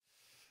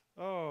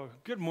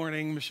Good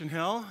morning, Mission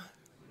Hill.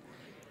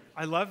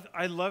 I love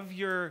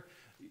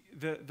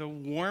the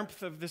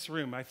warmth of this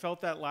room. I felt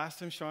that last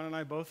time. Sean and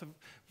I both have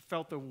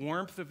felt the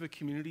warmth of the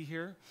community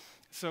here.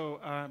 So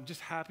I'm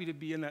just happy to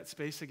be in that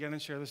space again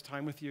and share this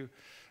time with you.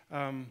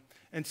 And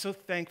so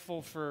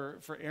thankful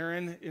for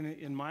Aaron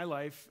in my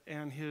life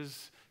and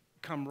his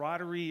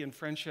camaraderie and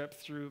friendship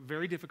through a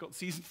very difficult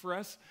season for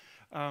us.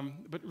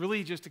 But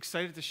really just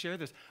excited to share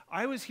this.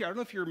 I was here, I don't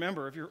know if you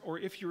remember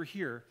if you were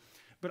here,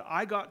 but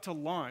I got to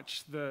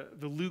launch the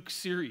Luke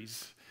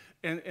series.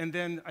 And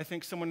then I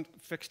think someone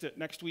fixed it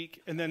next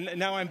week. And then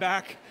now I'm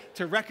back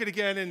to wreck it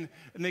again, and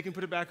they can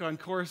put it back on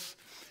course.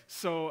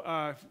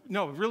 So,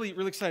 no, really,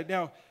 really excited.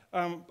 Now,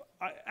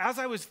 as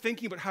I was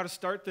thinking about how to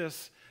start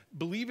this,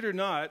 believe it or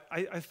not,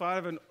 I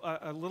thought of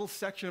a little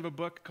section of a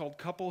book called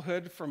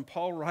Couplehood from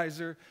Paul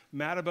Reiser,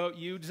 Mad About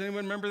You. Does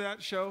anyone remember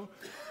that show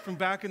from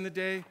back in the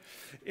day?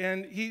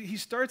 And he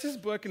starts his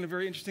book in a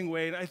very interesting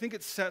way, and I think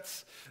it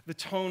sets the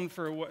tone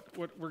for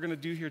what we're going to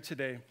do here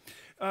today.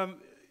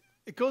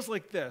 It goes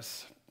like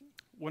this.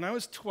 When I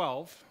was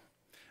 12,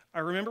 I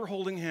remember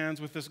holding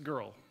hands with this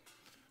girl.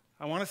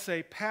 I want to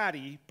say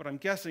Patty, but I'm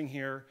guessing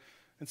here,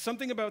 and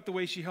something about the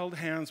way she held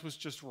hands was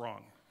just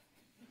wrong.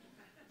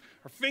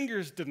 Her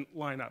fingers didn't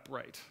line up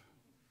right.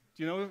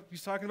 Do you know what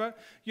he's talking about?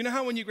 You know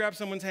how when you grab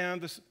someone's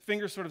hand, the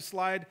fingers sort of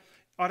slide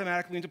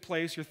automatically into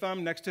place, your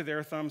thumb next to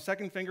their thumb,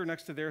 second finger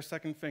next to their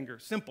second finger.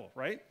 Simple,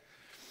 right?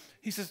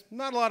 He says,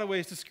 not a lot of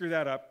ways to screw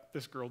that up.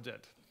 This girl did.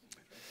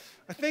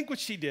 I think what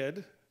she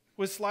did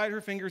was slide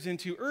her fingers in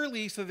too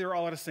early so they were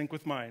all out of sync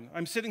with mine.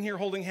 I'm sitting here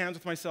holding hands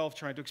with myself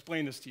trying to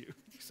explain this to you.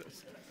 He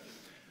says.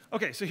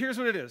 Okay, so here's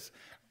what it is.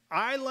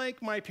 I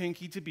like my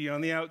pinky to be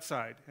on the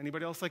outside.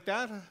 Anybody else like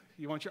that?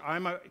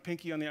 I'm a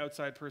pinky on the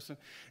outside person.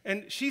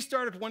 And she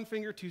started one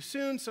finger too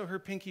soon, so her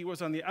pinky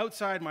was on the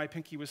outside. My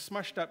pinky was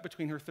smushed up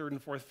between her third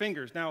and fourth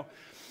fingers. Now,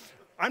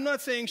 I'm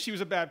not saying she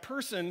was a bad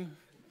person,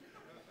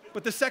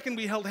 but the second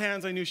we held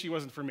hands, I knew she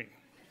wasn't for me.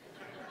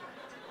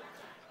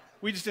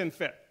 We just didn't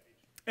fit.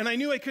 And I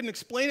knew I couldn't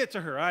explain it to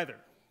her either.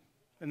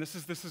 And this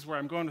is where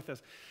I'm going with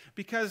this.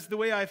 Because the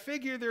way I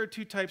figure, there are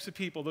two types of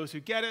people, those who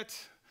get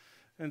it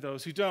and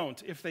those who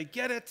don't. If they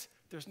get it,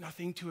 there's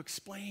nothing to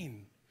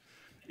explain.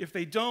 If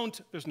they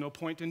don't, there's no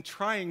point in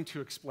trying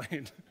to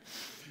explain.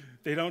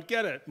 They don't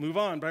get it. Move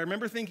on. But I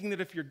remember thinking that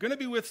if you're going to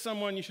be with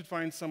someone, you should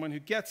find someone who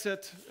gets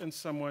it and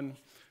someone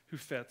who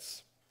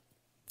fits.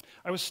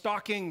 I was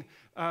stalking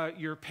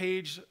your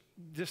page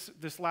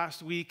this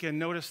last week and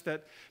noticed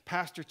that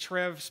Pastor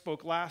Trev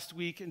spoke last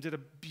week and did a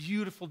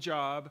beautiful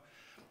job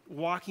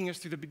walking us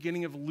through the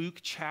beginning of Luke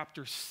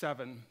chapter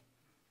 7.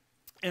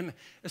 And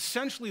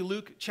essentially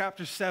Luke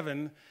chapter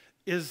 7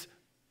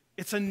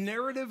 it's a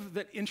narrative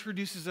that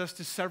introduces us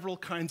to several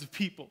kinds of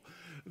people.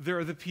 There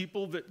are the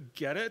people that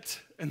get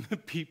it and the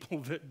people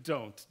that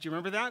don't. Do you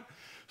remember that?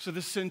 So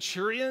the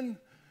centurion,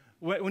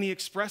 when he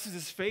expresses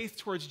his faith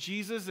towards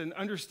Jesus and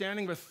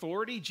understanding of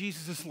authority,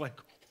 Jesus is like,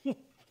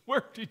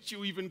 where did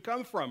you even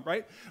come from,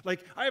 right?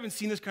 Like, I haven't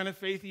seen this kind of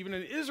faith even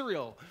in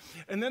Israel.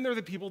 And then there are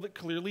the people that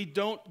clearly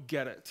don't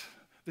get it,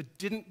 that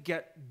didn't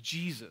get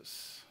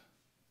Jesus.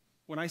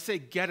 When I say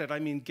get it, I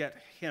mean get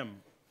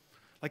him.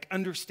 Like,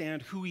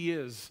 understand who he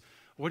is,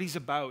 what he's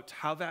about,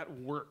 how that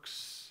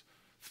works.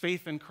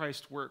 Faith in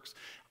Christ works.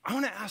 I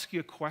want to ask you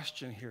a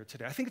question here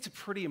today. I think it's a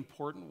pretty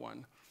important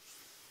one.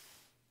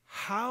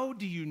 How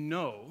do you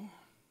know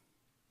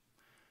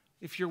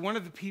if you're one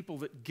of the people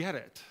that get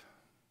it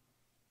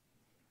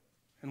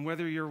and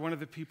whether you're one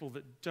of the people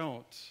that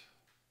don't?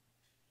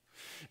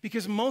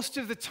 Because most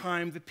of the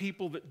time, the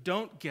people that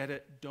don't get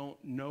it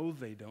don't know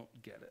they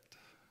don't get it.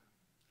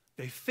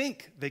 They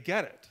think they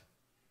get it.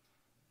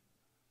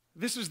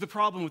 This was the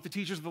problem with the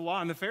teachers of the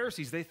law and the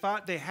Pharisees. They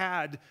thought they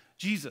had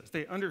Jesus.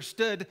 They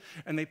understood,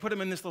 and they put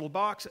him in this little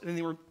box, and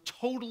they were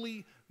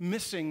totally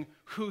missing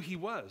who he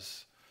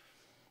was.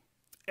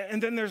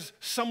 And then there's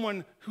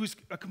someone who's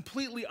a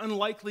completely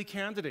unlikely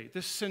candidate,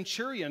 this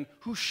centurion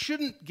who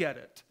shouldn't get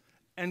it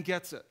and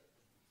gets it.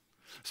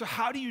 So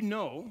how do you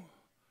know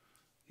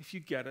if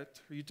you get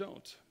it or you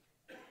don't?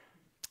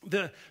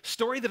 The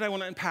story that I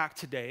want to unpack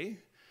today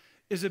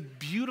is a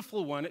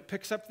beautiful one. It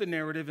picks up the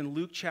narrative in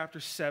Luke chapter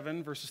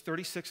 7, verses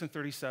 36 and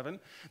 37.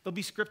 There'll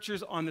be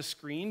scriptures on the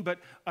screen, but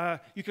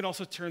you can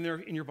also turn there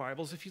in your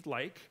Bibles if you'd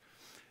like.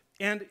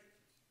 And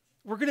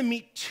we're going to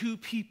meet two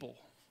people.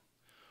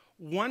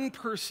 One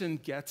person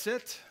gets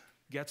it,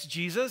 gets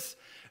Jesus,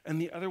 and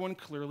the other one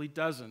clearly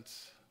doesn't.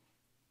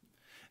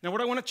 Now,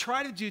 what I want to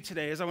try to do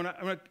today is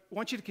I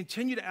want you to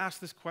continue to ask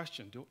this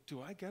question.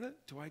 Do I get it?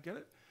 Do I get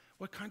it?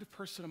 What kind of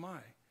person am I?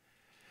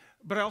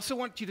 But I also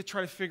want you to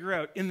try to figure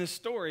out in this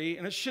story,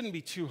 and it shouldn't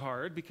be too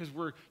hard because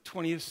we're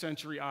 20th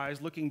century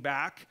eyes looking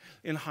back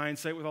in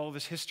hindsight with all of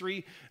this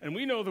history, and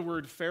we know the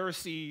word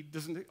Pharisee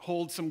doesn't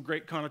hold some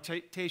great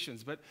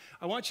connotations, but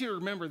I want you to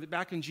remember that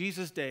back in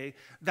Jesus' day,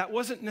 that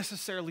wasn't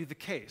necessarily the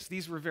case.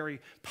 These were very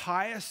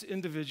pious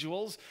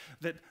individuals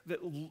that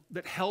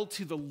held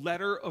to the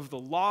letter of the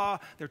law.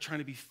 They're trying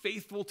to be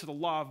faithful to the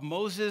law of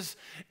Moses,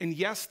 and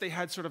yes, they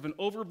had sort of an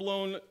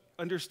overblown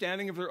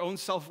understanding of their own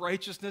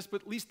self-righteousness,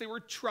 but at least they were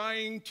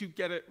trying to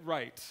get it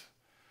right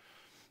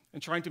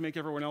and trying to make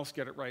everyone else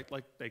get it right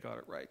like they got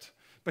it right.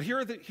 But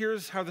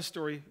here's how the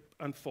story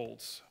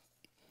unfolds.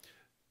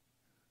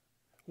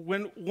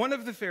 When one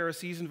of the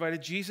Pharisees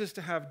invited Jesus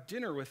to have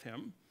dinner with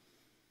him,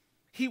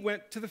 he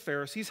went to the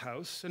Pharisee's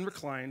house and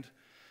reclined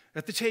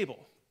at the table.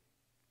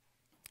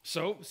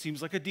 So,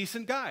 seems like a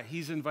decent guy.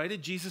 He's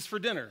invited Jesus for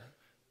dinner.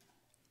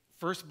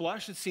 First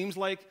blush, it seems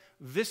like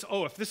this,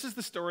 if this is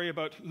the story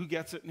about who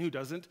gets it and who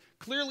doesn't,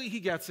 clearly he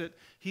gets it.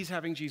 He's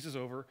having Jesus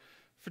over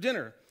for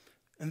dinner.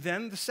 And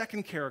then the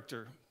second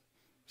character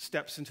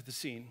steps into the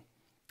scene.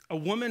 A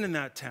woman in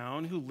that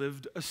town who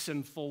lived a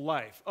sinful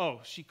life.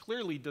 She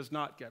clearly does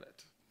not get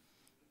it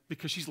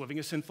because she's living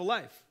a sinful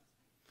life.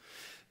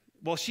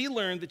 Well, she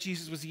learned that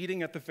Jesus was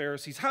eating at the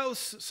Pharisee's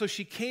house, so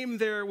she came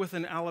there with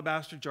an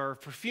alabaster jar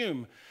of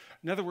perfume.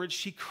 In other words,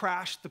 she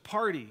crashed the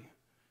party.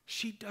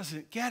 She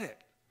doesn't get it.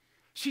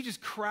 She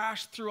just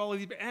crashed through all of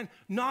these. And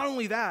not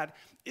only that,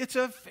 it's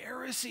a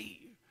Pharisee.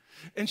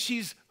 And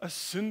she's a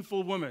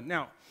sinful woman.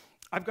 Now,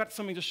 I've got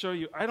something to show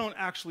you. I don't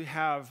actually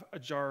have a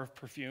jar of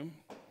perfume,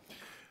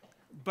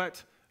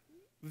 but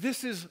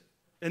this is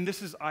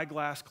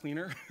eyeglass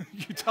cleaner.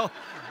 You tell.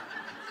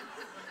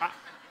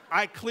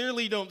 I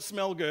clearly don't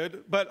smell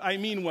good, but I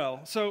mean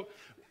well. So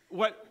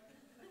what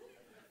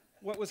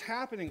was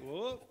happening,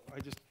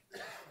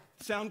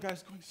 sound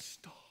guy's going,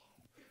 stop.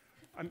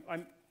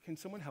 Can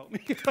someone help me?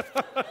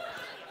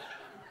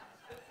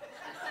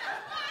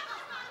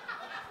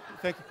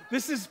 Thank you.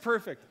 This is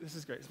perfect. This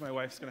is great. My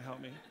wife's going to help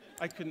me.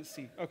 I couldn't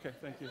see. Okay,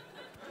 thank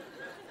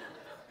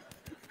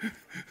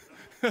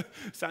you.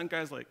 Sound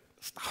guy's like,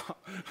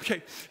 stop.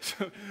 Okay,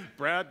 so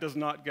Brad does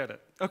not get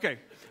it. Okay,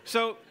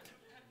 so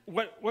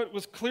what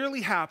was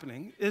clearly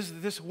happening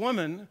is this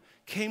woman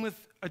came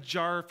with a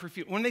jar of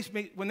perfume.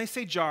 When they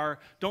say jar,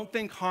 don't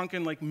think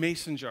honkin' like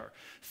mason jar.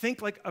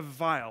 Think like a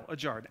vial, a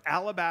jar, an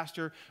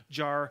alabaster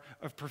jar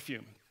of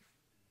perfume.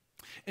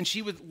 And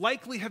she would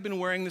likely have been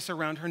wearing this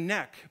around her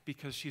neck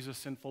because she's a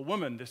sinful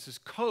woman. This is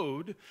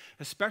code,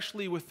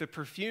 especially with the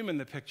perfume in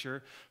the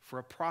picture, for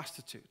a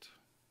prostitute.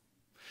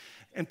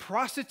 And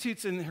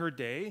prostitutes in her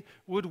day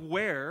would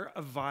wear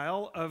a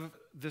vial of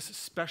this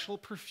special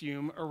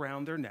perfume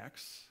around their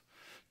necks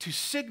to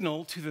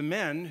signal to the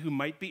men who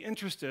might be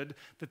interested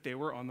that they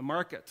were on the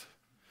market.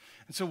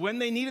 And so when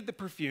they needed the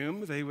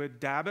perfume, they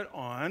would dab it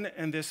on,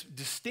 and this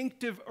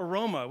distinctive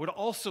aroma would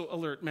also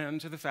alert men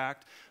to the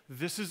fact,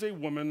 this is a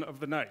woman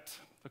of the night,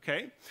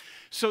 okay?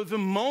 So the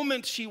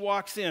moment she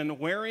walks in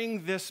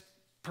wearing this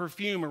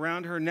perfume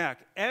around her neck,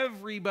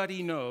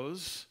 everybody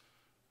knows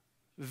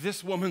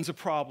this woman's a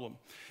problem.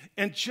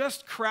 And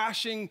just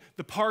crashing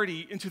the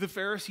party into the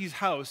Pharisee's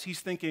house,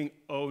 he's thinking,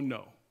 oh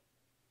no.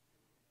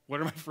 What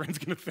are my friends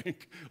going to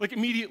think? Like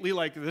immediately,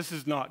 like this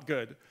is not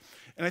good.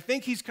 And I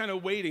think he's kind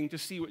of waiting to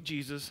see what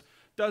Jesus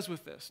does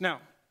with this.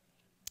 Now,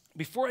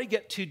 before I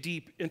get too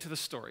deep into the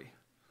story,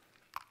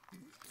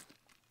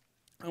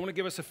 I want to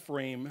give us a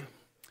frame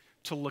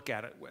to look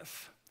at it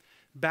with,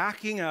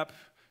 backing up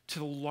to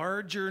the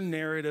larger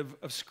narrative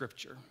of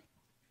Scripture.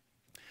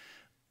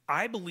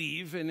 I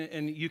believe,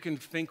 and you can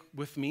think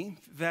with me,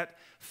 that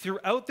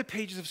throughout the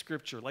pages of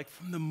Scripture, like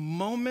from the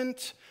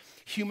moment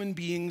human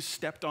beings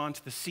stepped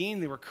onto the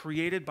scene, they were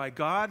created by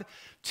God,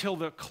 till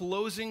the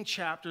closing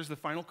chapters, the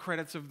final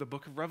credits of the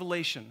book of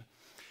Revelation,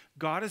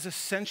 God is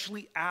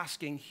essentially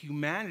asking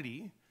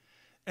humanity,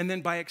 and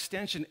then by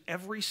extension,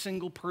 every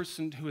single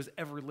person who has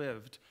ever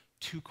lived,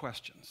 two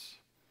questions.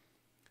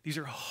 These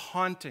are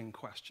haunting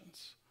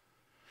questions.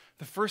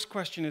 The first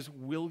question is,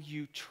 will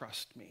you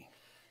trust me?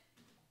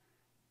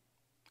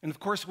 And of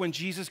course, when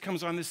Jesus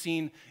comes on the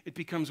scene, it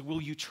becomes,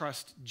 will you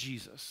trust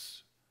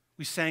Jesus?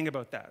 We sang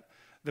about that.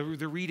 The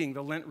reading,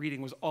 the Lent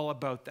reading was all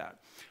about that.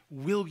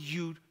 Will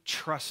you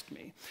trust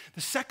me?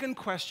 The second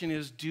question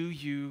is, do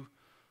you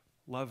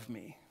love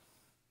me?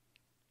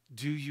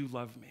 Do you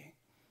love me?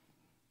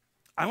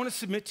 I want to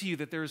submit to you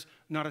that there's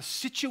not a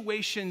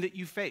situation that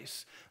you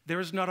face, there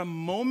is not a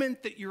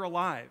moment that you're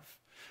alive,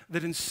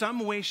 that in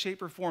some way,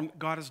 shape, or form,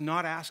 God is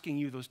not asking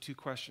you those two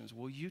questions.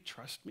 Will you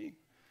trust me?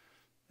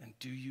 And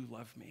do you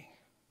love me?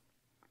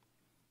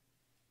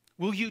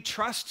 Will you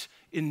trust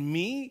in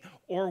me,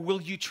 or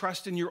will you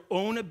trust in your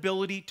own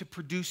ability to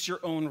produce your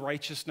own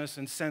righteousness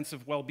and sense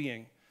of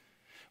well-being?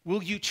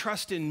 Will you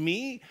trust in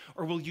me,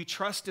 or will you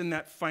trust in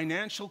that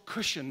financial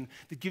cushion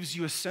that gives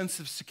you a sense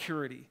of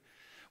security?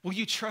 Will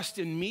you trust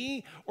in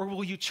me, or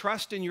will you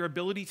trust in your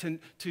ability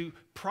to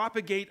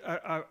propagate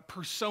a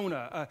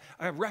persona,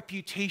 a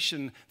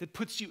reputation that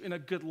puts you in a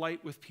good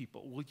light with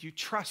people? Will you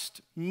trust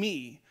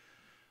me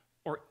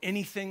or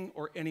anything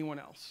or anyone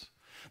else?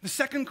 The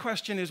second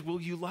question is, will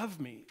you love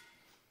me?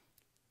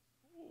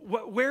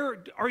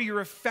 Where are your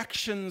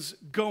affections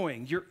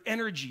going? Your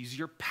energies,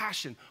 your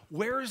passion,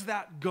 where is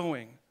that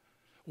going?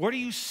 What are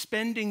you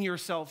spending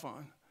yourself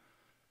on?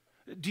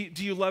 Do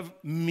you love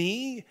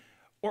me,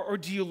 or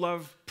do you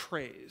love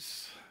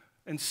praise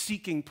and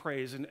seeking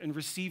praise and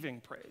receiving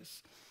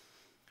praise?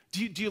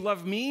 Do you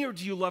love me, or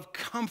do you love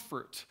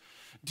comfort?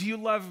 Do you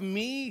love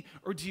me,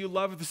 or do you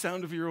love the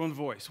sound of your own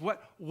voice?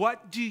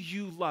 What do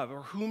you love,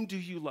 or whom do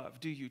you love?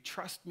 Do you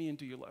trust me, and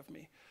do you love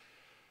me?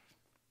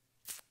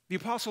 The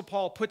Apostle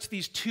Paul puts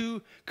these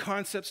two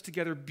concepts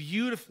together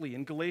beautifully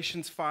in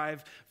Galatians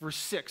 5, verse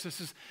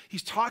 6.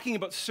 He's talking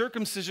about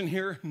circumcision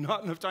here,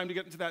 not enough time to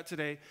get into that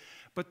today,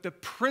 but the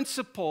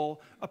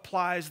principle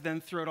applies then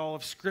throughout all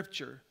of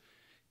Scripture.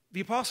 The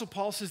Apostle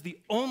Paul says the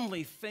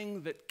only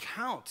thing that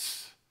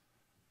counts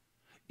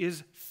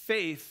is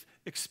faith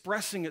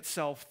expressing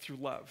itself through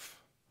love.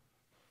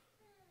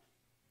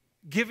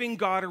 Giving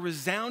God a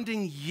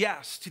resounding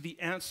yes to the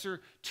answer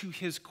to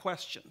his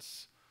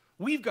questions.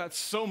 We've got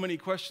so many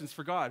questions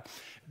for God.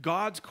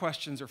 God's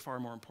questions are far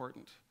more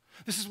important.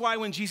 This is why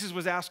when Jesus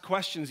was asked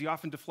questions, he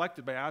often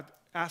deflected by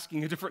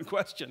asking a different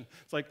question.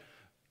 It's like,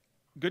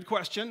 good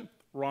question,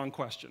 wrong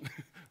question,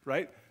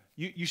 right?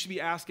 You should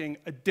be asking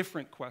a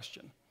different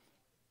question.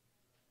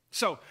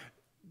 So,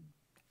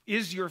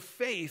 is your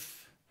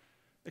faith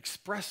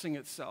expressing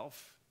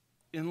itself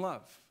in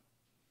love?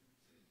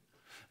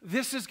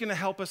 This is going to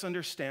help us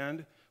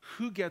understand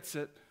who gets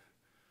it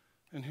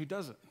and who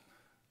doesn't.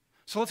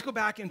 So let's go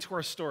back into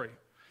our story.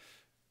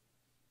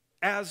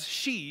 As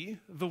she,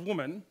 the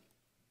woman,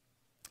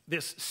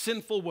 this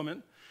sinful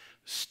woman,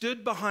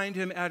 stood behind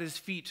him at his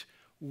feet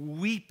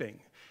weeping,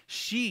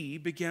 she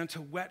began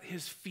to wet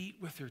his feet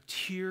with her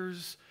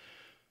tears,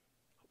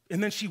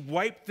 and then she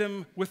wiped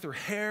them with her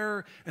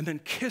hair, and then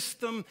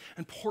kissed them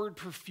and poured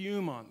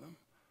perfume on them.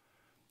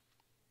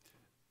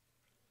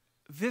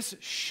 This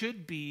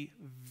should be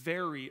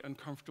very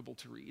uncomfortable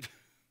to read.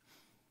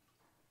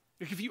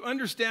 If you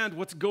understand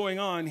what's going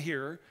on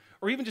here,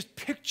 or even just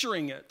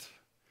picturing it,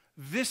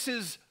 this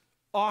is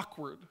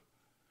awkward.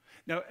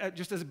 Now,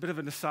 just as a bit of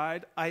an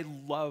aside, I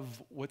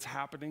love what's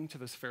happening to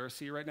this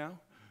Pharisee right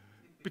now,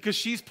 because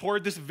she's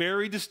poured this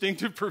very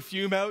distinctive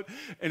perfume out,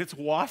 and it's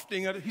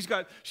wafting out. He's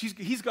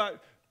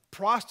got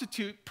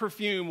prostitute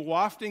perfume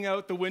wafting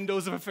out the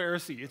windows of a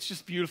Pharisee. It's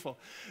just beautiful.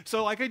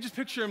 So, I just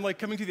picture him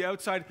coming to the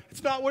outside.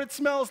 It's not what it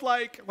smells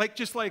like.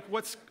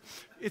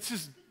 It's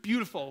just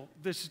beautiful.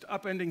 This is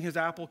upending his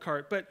apple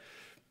cart. But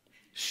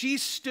she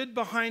stood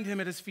behind him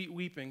at his feet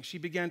weeping. She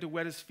began to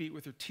wet his feet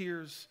with her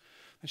tears,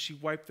 and she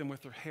wiped them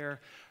with her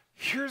hair.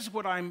 Here's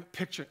what I'm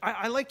picturing.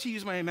 I like to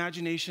use my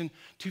imagination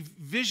to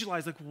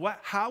visualize,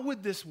 how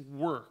would this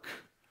work?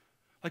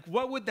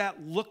 What would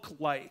that look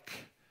like?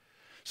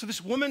 So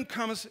this woman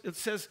comes, it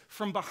says,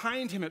 from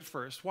behind him at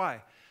first.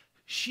 Why?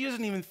 She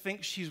doesn't even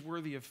think she's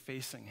worthy of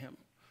facing him.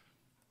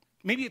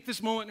 Maybe at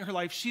this moment in her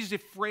life, she's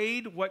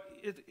afraid what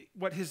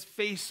his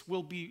face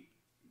will be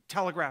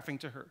telegraphing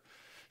to her.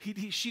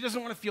 She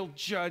doesn't want to feel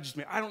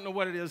judged. I don't know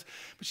what it is,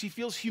 but she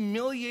feels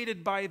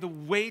humiliated by the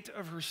weight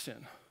of her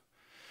sin.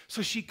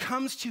 So she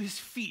comes to his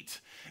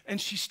feet, and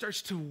she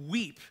starts to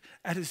weep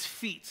at his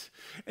feet.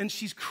 And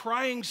she's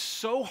crying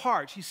so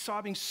hard, she's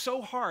sobbing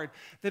so hard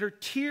that her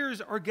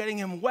tears are getting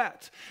him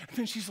wet. And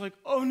then she's like,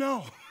 oh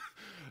no.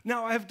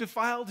 Now I have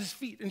defiled his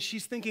feet. And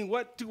she's thinking,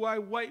 what do I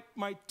wipe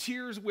my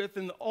tears with?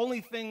 And the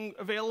only thing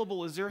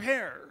available is her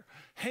hair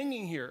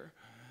hanging here.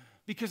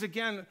 Because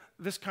again,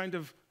 this kind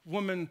of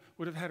woman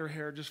would have had her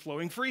hair just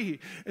flowing free.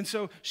 And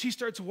so she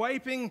starts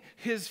wiping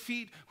his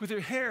feet with her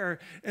hair.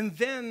 And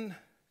then,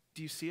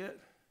 do you see it?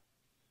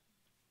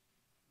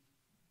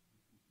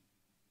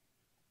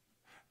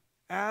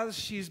 As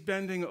she's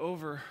bending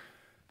over,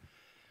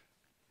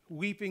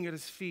 weeping at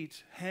his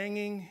feet,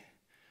 hanging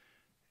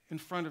in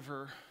front of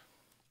her,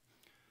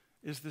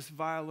 is this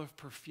vial of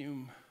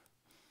perfume,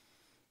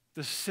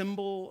 the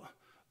symbol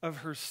of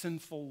her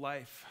sinful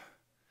life.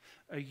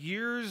 A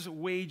year's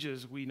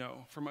wages, we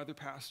know from other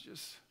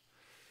passages.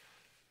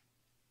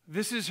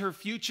 This is her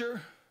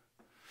future.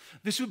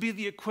 This would be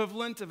the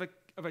equivalent of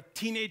a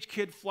teenage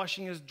kid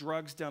flushing his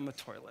drugs down the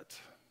toilet.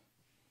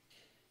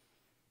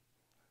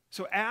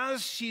 So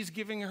as she's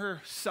giving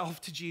herself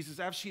to Jesus,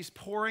 as she's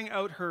pouring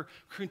out her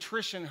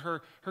contrition,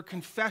 her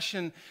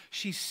confession,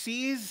 she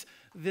sees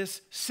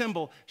this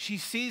symbol. She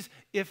sees,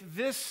 if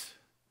this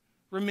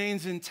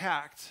remains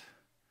intact,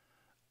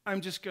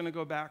 I'm just going to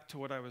go back to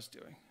what I was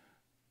doing.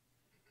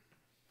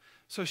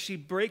 So she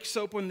breaks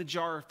open the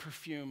jar of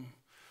perfume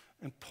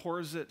and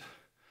pours it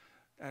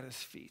at his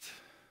feet.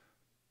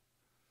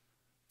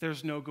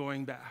 There's no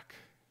going back.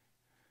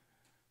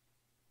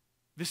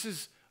 This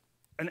is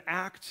an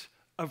act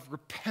of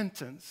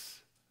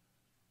repentance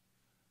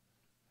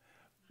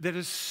that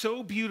is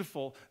so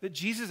beautiful that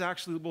Jesus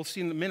actually, we'll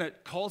see in a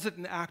minute, calls it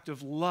an act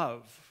of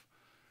love.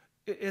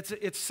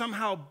 It's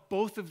somehow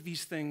both of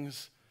these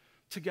things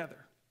together.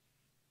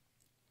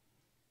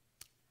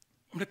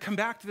 I'm going to come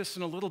back to this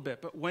in a little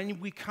bit, but when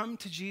we come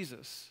to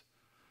Jesus,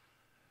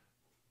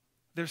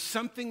 there's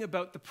something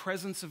about the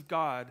presence of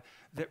God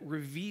that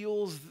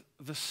reveals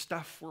the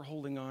stuff we're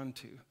holding on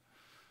to.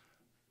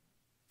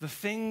 The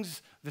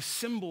things, the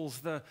symbols,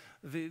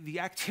 the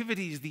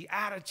activities, the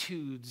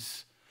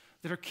attitudes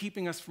that are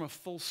keeping us from a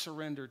full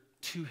surrender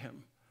to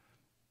him.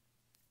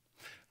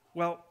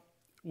 Well,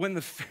 when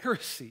the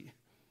Pharisee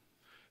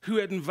who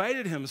had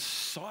invited him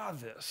saw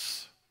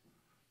this,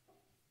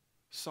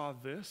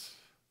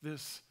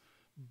 this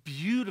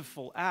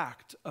beautiful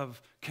act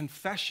of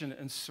confession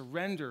and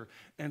surrender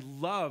and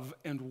love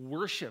and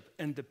worship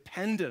and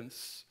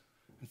dependence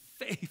and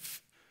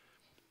faith,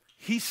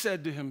 he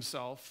said to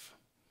himself,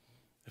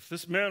 if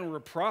this man were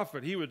a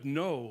prophet, he would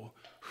know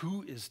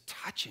who is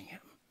touching him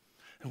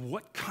and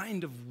what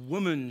kind of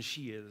woman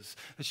she is,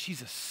 that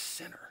she's a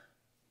sinner.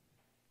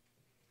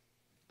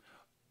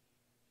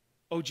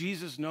 Oh,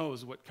 Jesus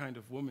knows what kind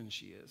of woman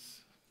she is.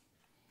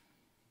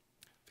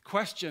 The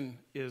question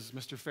is,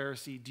 Mr.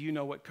 Pharisee, do you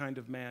know what kind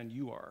of man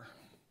you are?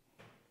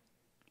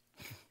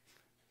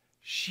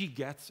 She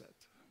gets it.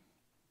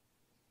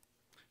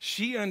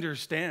 She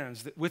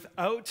understands that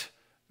without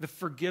the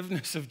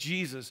forgiveness of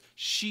Jesus,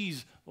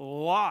 she's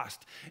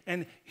lost.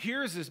 And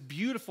here's this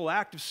beautiful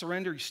act of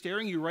surrender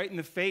staring you right in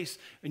the face,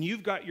 and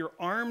you've got your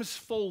arms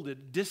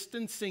folded,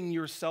 distancing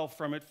yourself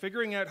from it,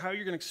 figuring out how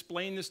you're going to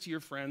explain this to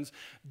your friends,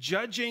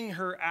 judging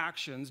her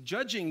actions,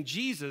 judging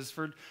Jesus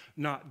for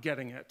not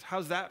getting it.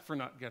 How's that for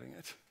not getting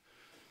it?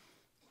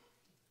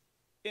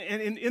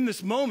 And in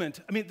this moment,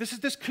 I mean,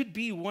 this could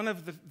be one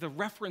of the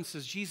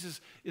references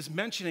Jesus is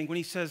mentioning when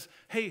he says,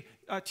 hey,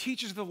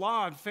 teachers of the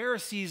law and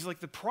Pharisees,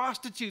 like the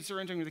prostitutes are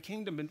entering the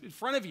kingdom in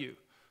front of you.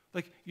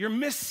 Like, you're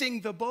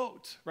missing the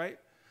boat, right?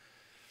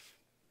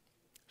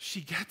 She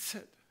gets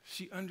it.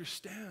 She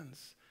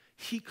understands.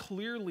 He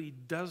clearly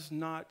does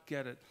not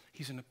get it.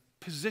 He's in a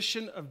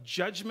position of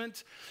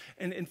judgment,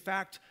 and in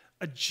fact,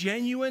 a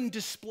genuine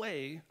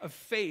display of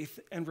faith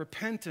and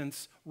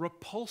repentance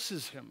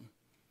repulses him.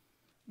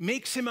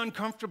 Makes him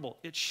uncomfortable.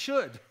 It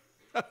should,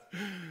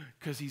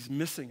 because he's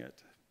missing it.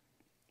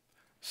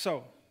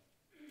 So,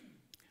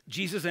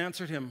 Jesus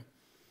answered him,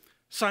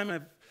 Simon, I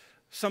have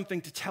something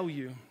to tell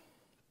you.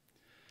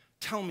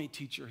 Tell me,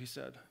 teacher, he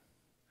said.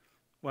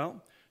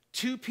 Well,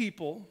 2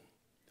 people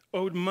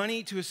owed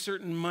money to a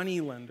certain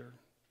money lender.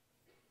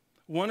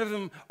 One of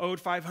them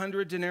owed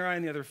 500 denarii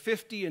and the other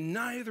 50, and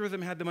neither of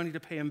them had the money to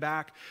pay him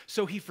back.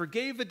 So he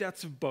forgave the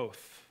debts of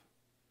both.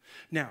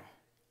 Now,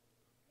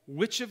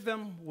 which of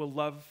them will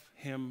love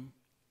him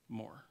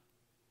more?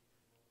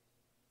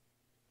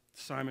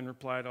 Simon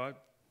replied, I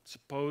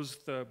suppose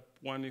the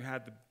one who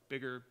had the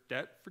bigger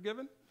debt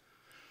forgiven.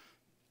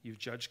 You've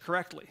judged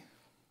correctly.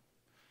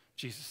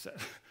 Jesus said,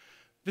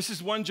 this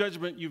is one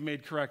judgment you've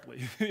made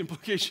correctly. The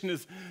implication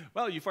is,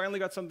 well, you finally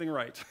got something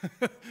right,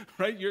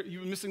 right?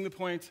 You're missing the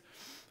point.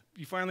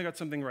 You finally got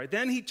something right.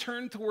 Then he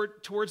turned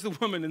towards the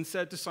woman and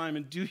said to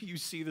Simon, do you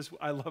see this?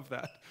 I love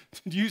that.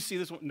 Do you see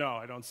this one? No,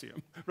 I don't see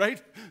him,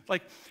 right?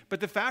 But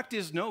the fact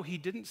is, no, he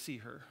didn't see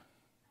her.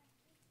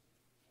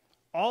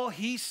 All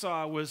he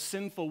saw was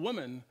sinful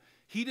woman.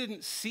 He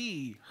didn't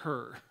see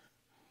her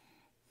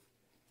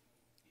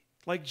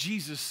like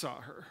Jesus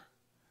saw her.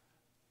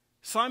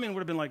 Simon would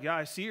have been like, yeah,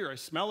 I see her, I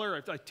smell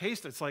her, I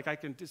taste it. It's like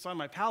it's on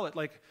my palate.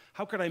 Like,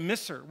 how could I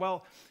miss her?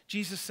 Well,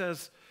 Jesus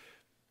says,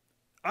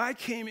 I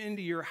came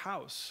into your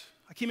house.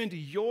 I came into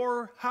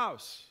your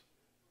house.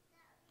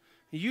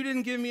 You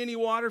didn't give me any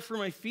water for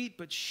my feet,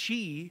 but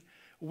she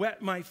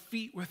wet my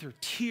feet with her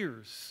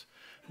tears,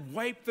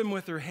 wiped them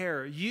with her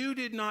hair. You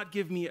did not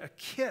give me a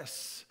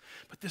kiss,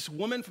 but this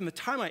woman from the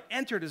time I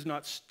entered has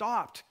not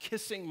stopped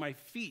kissing my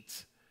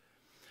feet.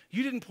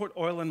 You didn't put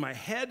oil on my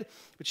head,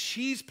 but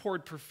she's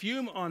poured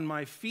perfume on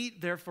my feet.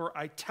 Therefore,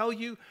 I tell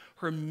you,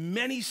 her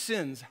many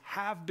sins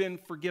have been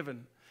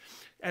forgiven,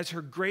 as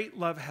her great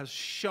love has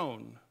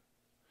shown.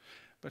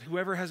 But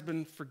whoever has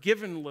been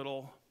forgiven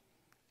little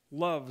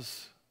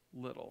loves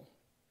little.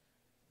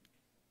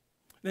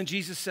 Then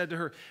Jesus said to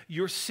her,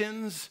 your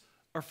sins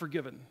are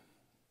forgiven.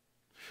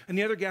 And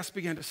the other guests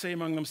began to say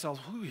among themselves,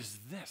 who is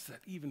this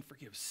that even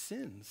forgives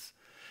sins?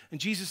 And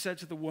Jesus said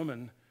to the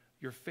woman,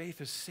 your faith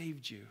has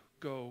saved you.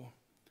 Go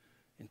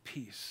in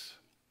peace.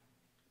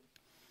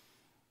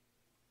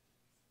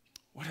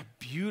 What a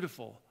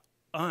beautiful,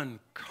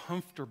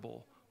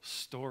 uncomfortable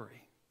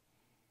story.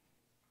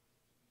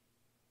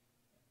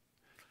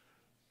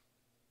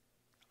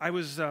 I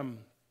was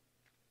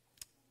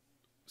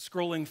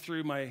scrolling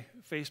through my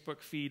Facebook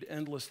feed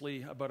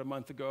endlessly about a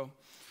month ago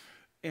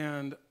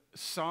and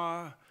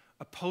saw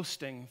a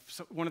posting.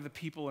 One of the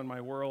people in my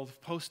world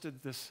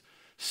posted this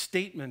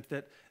statement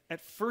that at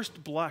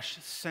first blush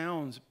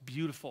sounds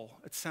beautiful.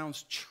 It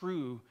sounds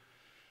true.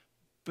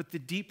 But the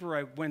deeper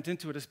I went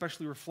into it,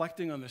 especially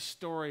reflecting on this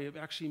story, it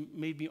actually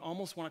made me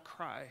almost want to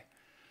cry.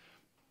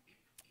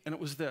 And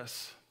it was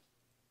this.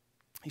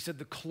 He said,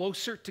 the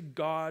closer to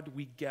God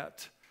we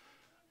get,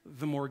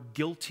 the more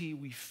guilty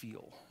we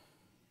feel.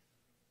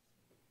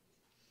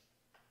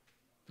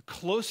 The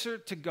closer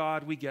to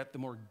God we get, the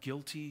more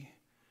guilty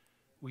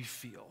we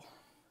feel.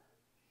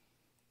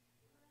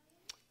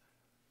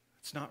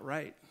 It's not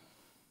right.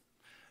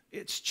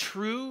 It's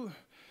true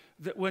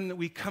that when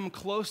we come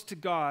close to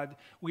God,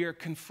 we are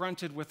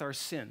confronted with our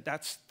sin.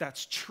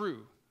 That's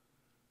true.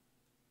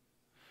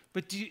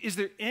 But is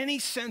there any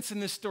sense in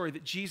this story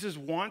that Jesus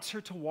wants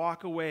her to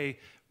walk away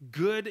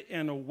good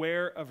and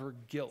aware of her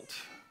guilt?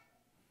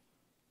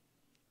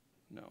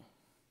 No.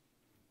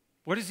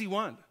 What does he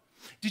want?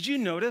 Did you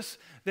notice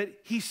that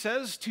he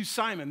says to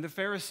Simon, the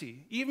Pharisee,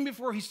 even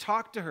before he's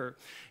talked to her,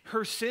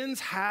 her sins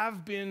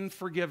have been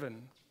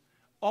forgiven,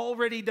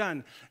 already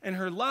done. And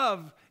her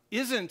love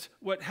isn't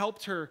what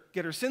helped her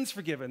get her sins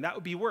forgiven. That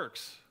would be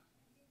works.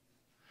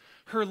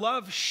 Her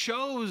love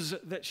shows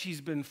that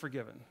she's been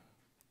forgiven.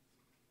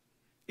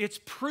 It's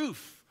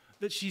proof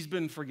that she's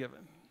been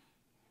forgiven.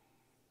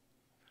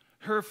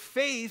 Her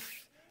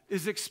faith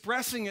is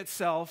expressing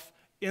itself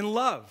in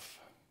love.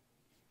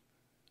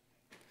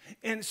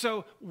 And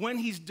so when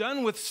he's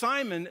done with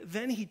Simon,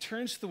 then he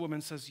turns to the woman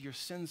and says, your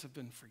sins have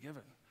been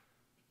forgiven.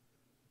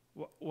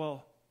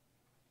 Well,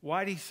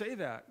 why did he say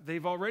that?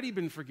 They've already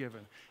been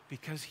forgiven.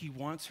 Because he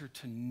wants her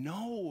to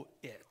know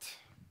it.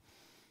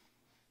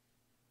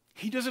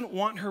 He doesn't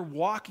want her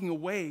walking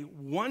away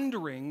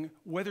wondering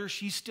whether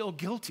she's still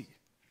guilty.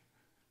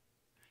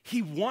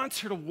 He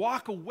wants her to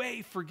walk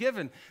away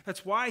forgiven.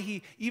 That's why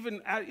he,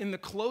 even in the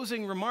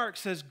closing remarks,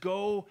 says,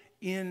 go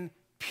in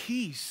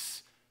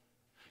peace.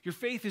 Your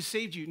faith has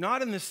saved you,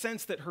 not in the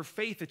sense that her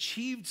faith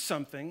achieved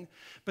something,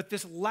 but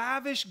this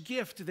lavish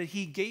gift that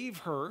he gave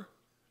her,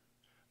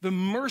 the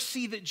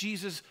mercy that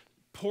Jesus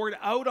poured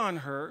out on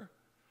her,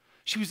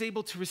 she was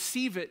able to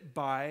receive it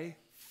by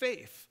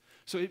faith.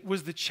 So it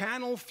was the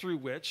channel through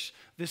which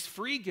this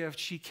free gift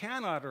she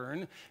cannot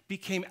earn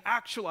became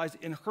actualized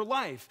in her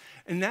life.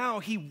 And now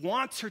he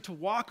wants her to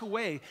walk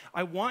away.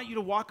 I want you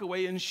to walk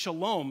away in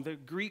shalom. The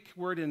Greek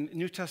word in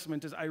New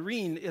Testament is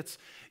irene.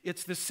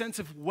 It's the sense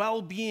of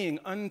well-being,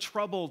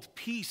 untroubled,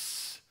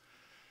 peace,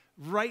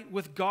 right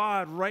with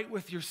God, right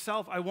with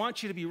yourself. I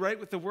want you to be right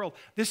with the world.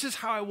 This is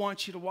how I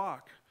want you to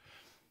walk.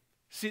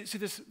 See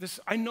this.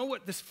 I know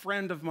what this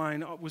friend of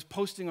mine was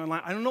posting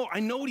online. I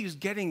know what he was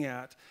getting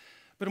at.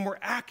 But a more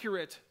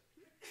accurate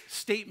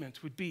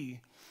statement would be,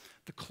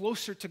 the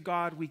closer to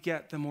God we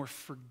get, the more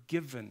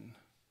forgiven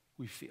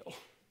we feel.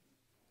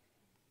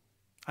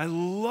 I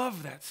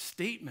love that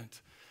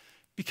statement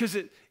because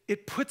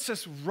it puts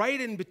us right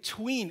in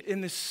between,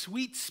 in this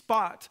sweet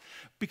spot.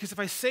 Because if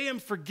I say I'm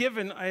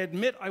forgiven, I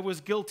admit I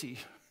was guilty.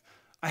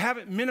 I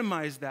haven't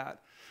minimized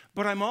that.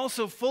 But I'm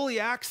also fully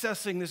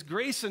accessing this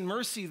grace and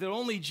mercy that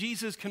only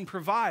Jesus can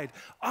provide.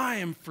 I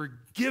am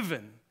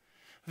forgiven.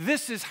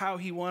 This is how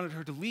he wanted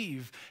her to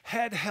leave,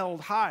 head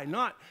held high,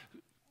 not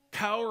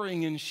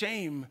cowering in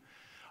shame.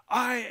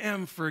 I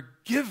am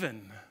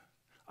forgiven.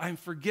 I'm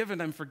forgiven.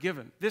 I'm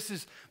forgiven. This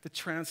is the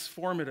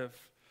transformative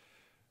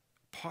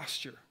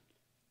posture.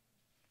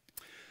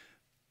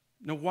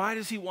 Now, why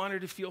does he want her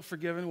to feel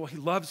forgiven? Well, he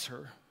loves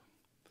her.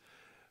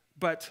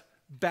 But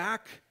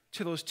back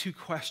to those two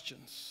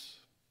questions.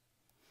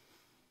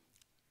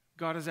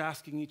 God is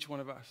asking each one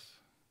of us,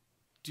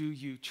 do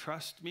you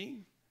trust me?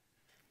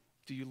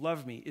 Do you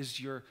love me? Is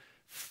your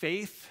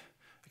faith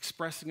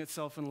expressing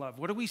itself in love?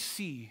 What do we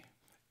see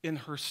in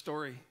her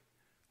story?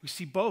 We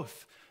see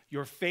both.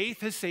 Your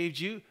faith has saved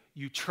you.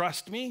 You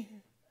trust me.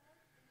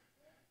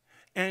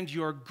 And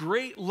your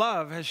great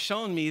love has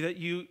shown me that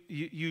you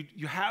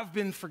have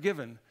been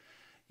forgiven.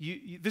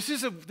 This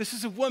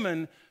is a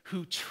woman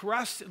who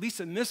trusts, at least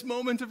in this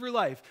moment of her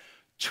life,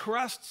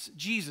 trusts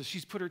Jesus.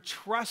 She's put her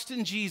trust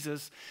in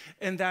Jesus,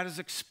 and that is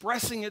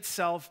expressing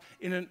itself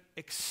in an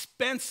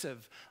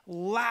expensive,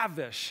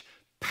 lavish,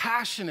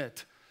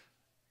 passionate,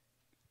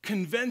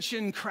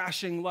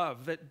 convention-crashing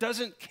love that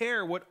doesn't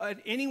care what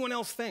anyone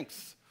else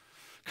thinks,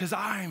 because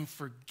I'm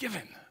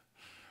forgiven.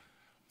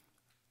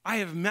 I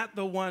have met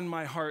the one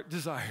my heart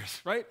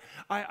desires, right?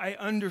 I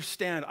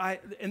understand.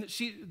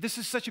 This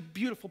is such a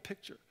beautiful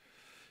picture.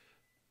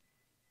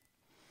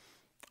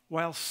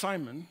 While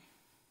Simon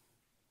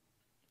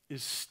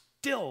is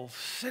still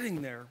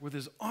sitting there with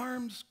his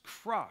arms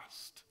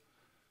crossed,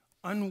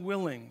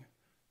 unwilling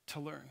to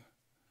learn.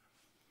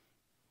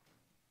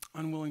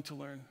 Unwilling to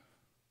learn.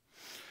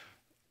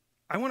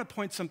 I want to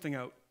point something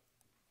out,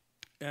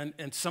 and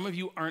some of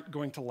you aren't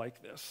going to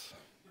like this,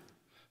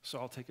 so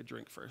I'll take a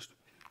drink first.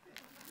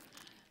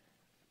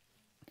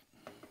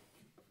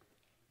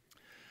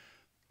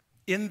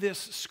 In this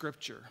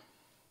scripture,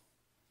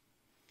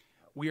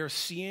 we are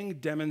seeing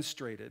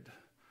demonstrated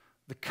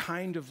the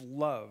kind of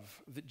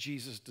love that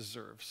Jesus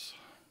deserves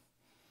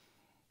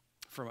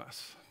from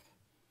us.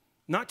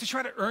 Not to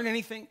try to earn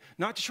anything,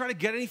 not to try to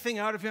get anything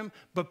out of him,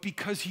 but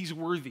because he's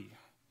worthy.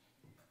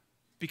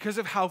 Because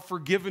of how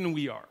forgiven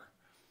we are.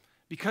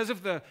 Because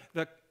of the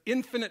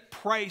infinite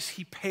price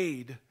he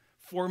paid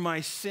for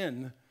my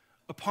sin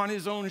upon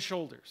his own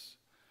shoulders.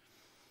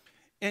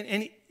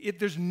 And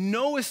there's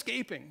no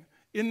escaping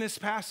in this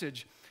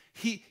passage.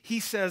 He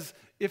says,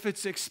 if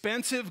it's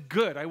expensive,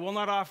 good. I will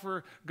not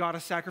offer God a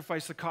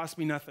sacrifice that costs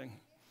me nothing.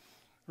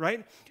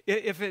 Right?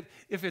 If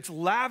it's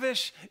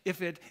lavish,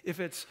 if it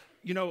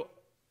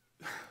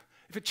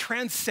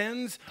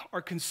transcends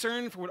our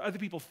concern for what other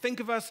people think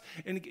of us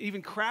and it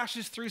even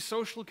crashes through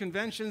social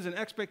conventions and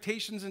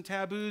expectations and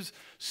taboos,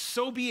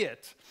 so be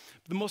it.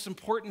 The most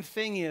important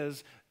thing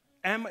is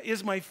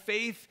my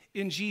faith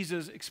in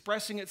Jesus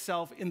expressing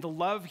itself in the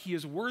love he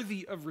is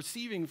worthy of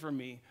receiving from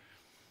me?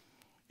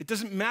 It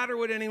doesn't matter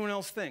what anyone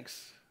else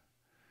thinks.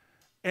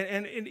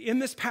 And in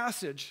this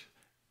passage,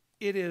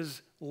 It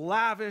is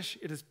lavish,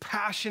 it is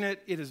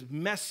passionate, it is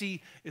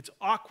messy, it's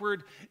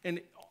awkward, and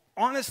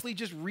honestly,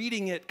 just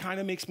reading it kind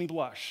of makes me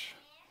blush.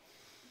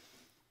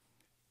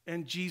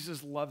 And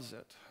Jesus loves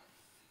it.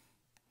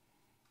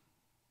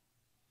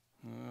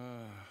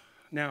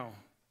 Now,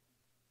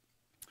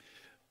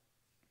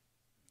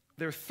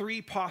 there are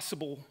three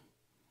possible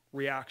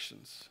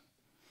reactions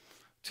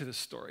to this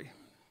story.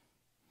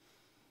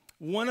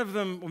 One of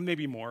them, well,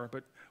 maybe more,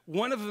 but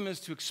one of them is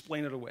to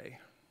explain it away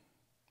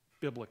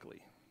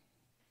biblically.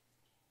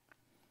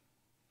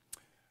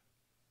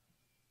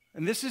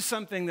 And this is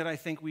something that I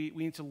think we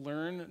need to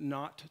learn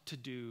not to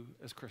do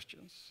as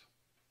Christians.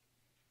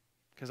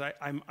 Because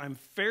I'm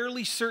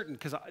fairly certain,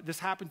 because this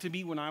happened to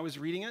me when I was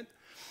reading it,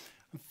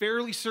 I'm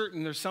fairly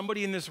certain there's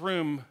somebody in this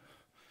room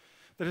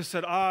that has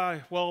said,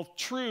 well,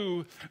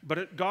 true,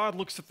 but God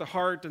looks at the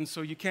heart, and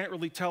so you can't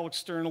really tell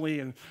externally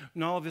and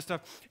all of this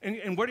stuff.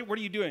 And what are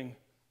you doing?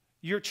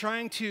 You're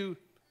trying to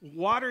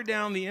water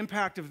down the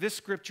impact of this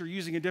scripture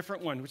using a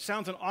different one, which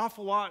sounds an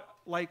awful lot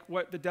like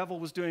what the devil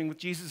was doing with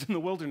Jesus in the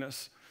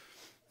wilderness.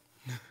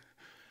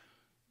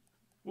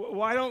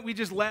 Why don't we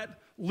just let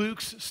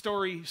Luke's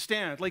story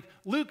stand? Like,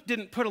 Luke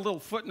didn't put a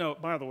little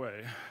footnote, by the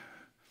way.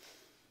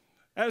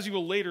 As you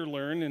will later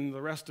learn in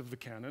the rest of the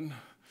canon,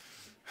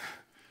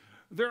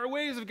 there are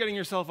ways of getting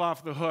yourself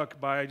off the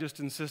hook by just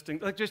insisting.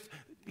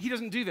 He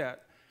doesn't do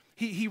that.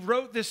 He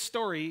wrote this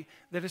story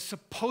that is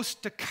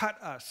supposed to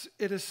cut us.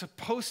 It is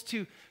supposed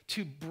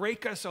to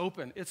break us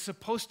open. It's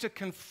supposed to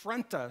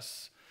confront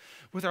us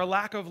with our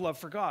lack of love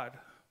for God.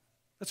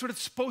 That's what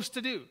it's supposed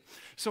to do.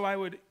 So I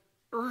would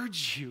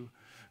urge you,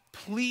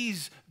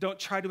 please don't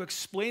try to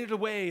explain it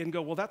away and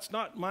go, well, that's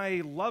not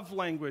my love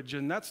language,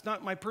 and that's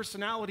not my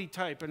personality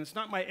type, and it's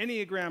not my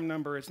Enneagram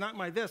number, it's not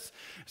my this,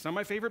 it's not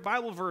my favorite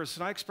Bible verse,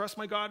 and I express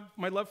my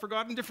love for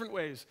God in different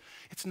ways.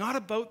 It's not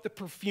about the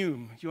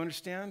perfume, you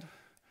understand?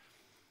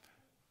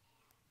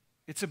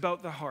 It's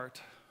about the heart.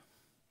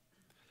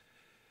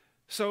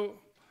 So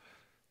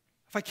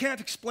if I can't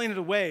explain it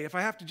away, if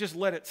I have to just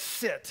let it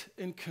sit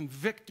and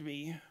convict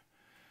me,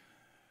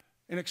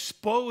 and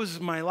expose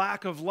my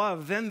lack of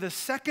love, then the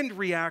second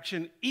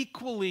reaction,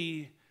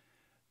 equally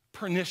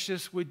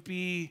pernicious, would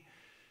be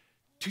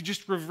to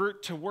just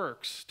revert to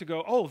works, to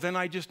go, oh, then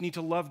I just need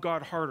to love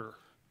God harder.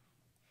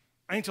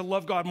 I need to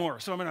love God more.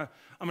 So I'm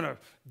gonna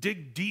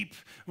dig deep.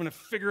 I'm gonna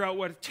figure out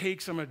what it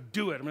takes. I'm gonna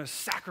do it. I'm gonna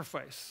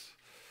sacrifice.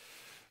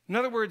 In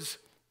other words,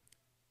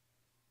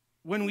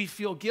 when we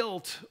feel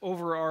guilt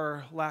over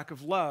our lack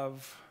of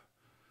love,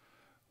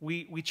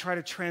 we try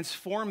to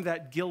transform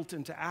that guilt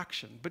into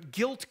action. But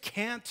guilt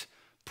can't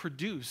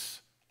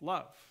produce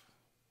love.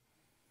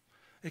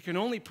 It can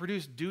only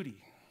produce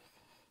duty,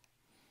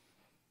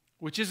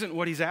 which isn't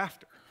what he's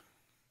after.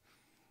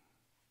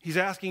 He's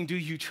asking, do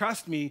you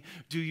trust me?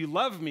 Do you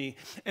love me?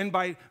 And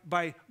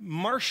by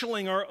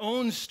marshaling our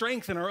own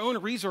strength and our own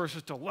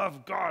resources to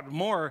love God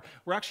more,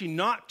 we're actually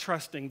not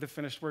trusting the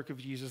finished work of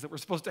Jesus that we're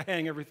supposed to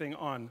hang everything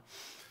on,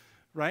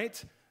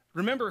 right?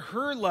 Remember,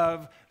 her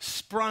love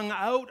sprung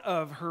out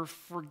of her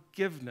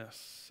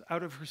forgiveness,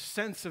 out of her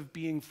sense of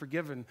being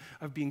forgiven,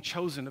 of being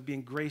chosen, of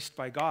being graced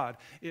by God.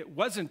 It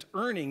wasn't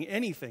earning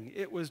anything.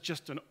 It was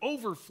just an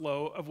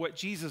overflow of what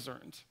Jesus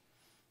earned.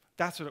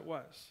 That's what it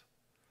was.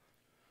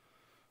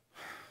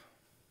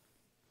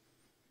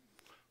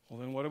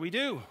 Well, then what do we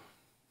do?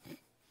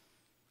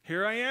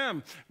 Here I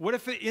am. What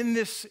if in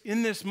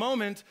this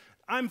moment,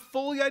 I'm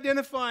fully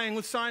identifying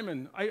with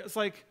Simon? It's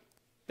like,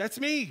 that's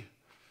me.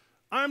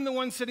 I'm the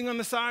one sitting on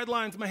the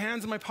sidelines, my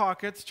hands in my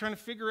pockets, trying to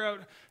figure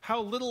out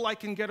how little I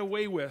can get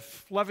away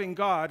with loving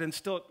God and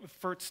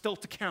for it still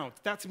to count.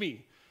 That's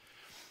me.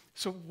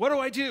 So what do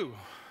I do?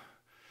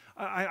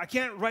 I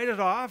can't write it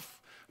off.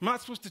 I'm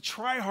not supposed to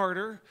try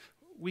harder.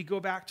 We go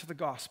back to the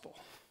gospel.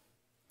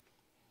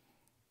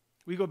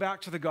 We go back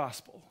to the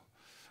gospel.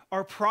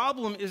 Our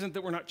problem isn't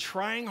that we're not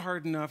trying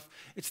hard enough.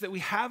 It's that we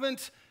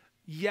haven't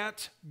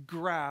yet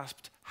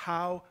grasped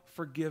how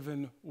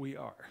forgiven we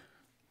are.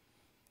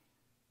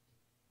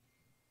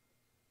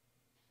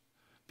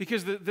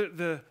 Because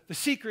the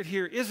secret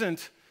here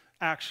isn't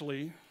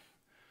actually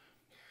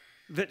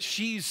that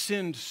she's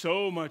sinned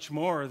so much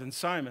more than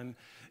Simon.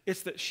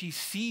 It's that she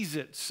sees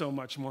it so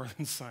much more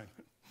than Simon.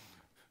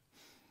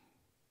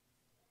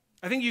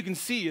 I think you can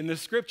see in this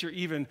scripture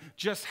even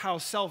just how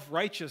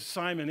self-righteous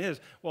Simon is.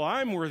 Well,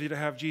 I'm worthy to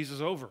have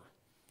Jesus over.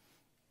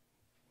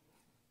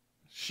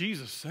 She's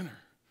a sinner.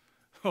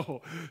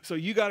 Oh, so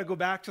you got to go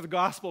back to the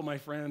gospel, my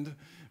friend,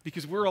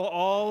 because we're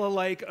all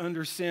alike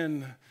under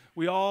sin.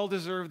 We all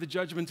deserve the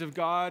judgment of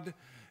God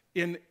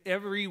in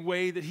every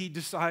way that he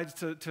decides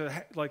to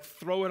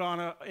throw it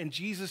on. And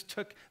Jesus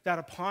took that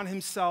upon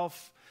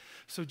himself.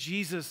 So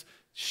Jesus,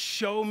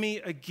 show me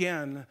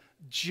again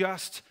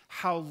just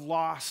how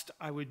lost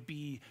I would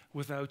be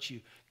without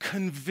you.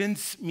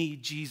 Convince me,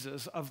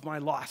 Jesus, of my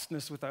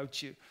lostness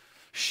without you.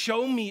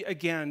 Show me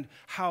again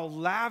how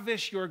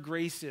lavish your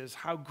grace is,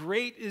 how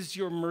great is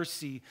your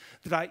mercy,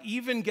 that I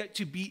even get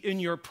to be in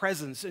your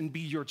presence and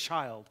be your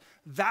child.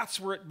 That's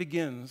where it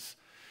begins,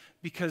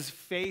 because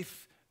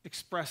faith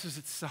expresses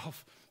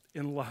itself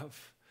in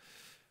love.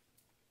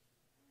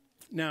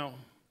 Now,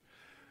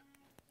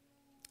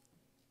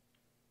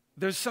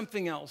 there's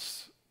something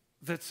else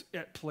that's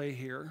at play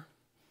here,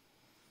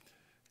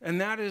 and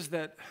that is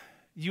that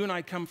you and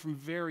I come from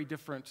very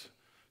different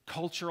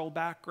cultural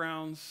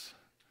backgrounds,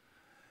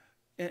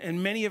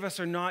 and many of us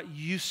are not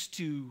used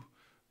to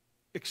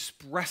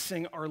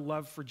expressing our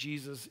love for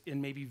Jesus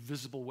in maybe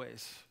visible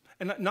ways.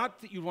 And not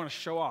that you want to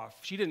show off.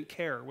 She didn't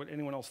care what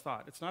anyone else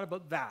thought. It's not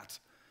about that.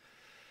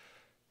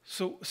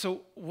 So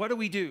what do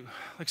we do?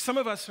 Like, some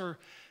of us are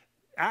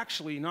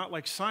actually not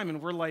like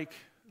Simon. We're like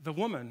the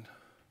woman.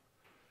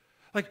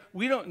 Like,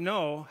 we don't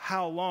know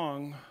how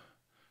long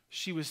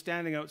she was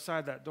standing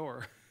outside that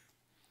door,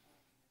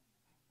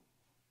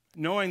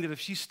 knowing that if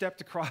she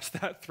stepped across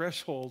that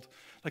threshold,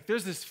 like,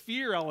 there's this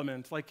fear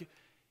element. Like,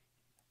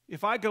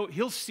 if I go,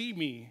 he'll see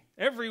me.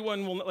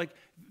 Everyone will, like,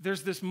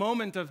 there's this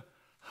moment of,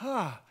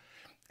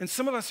 and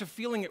some of us are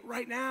feeling it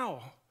right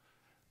now.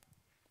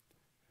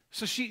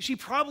 So she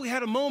probably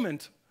had a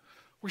moment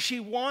where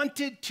she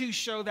wanted to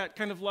show that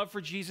kind of love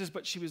for Jesus,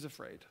 but she was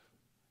afraid.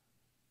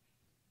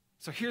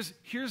 So here's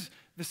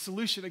the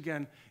solution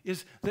again,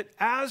 is that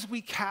as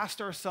we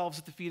cast ourselves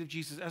at the feet of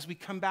Jesus, as we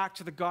come back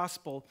to the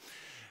gospel,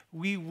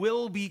 we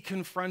will be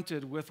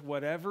confronted with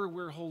whatever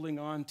we're holding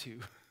on to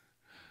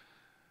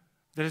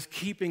that is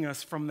keeping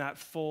us from that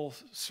full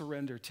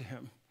surrender to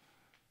him.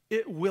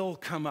 It will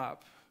come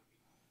up.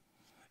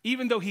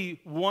 Even though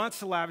he wants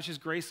to lavish his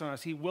grace on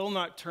us, he will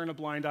not turn a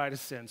blind eye to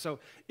sin. So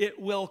it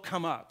will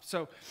come up.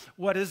 So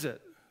what is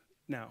it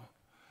now?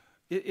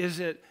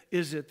 Is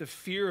it the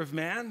fear of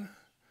man?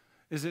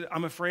 Is it,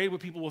 I'm afraid what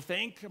people will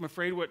think? I'm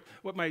afraid what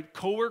my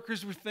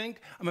coworkers will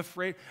think? I'm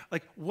afraid,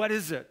 like, what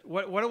is it?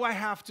 What do I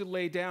have to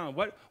lay down?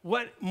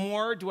 What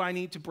more do I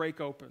need to break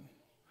open?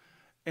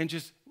 And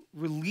just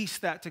release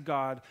that to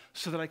God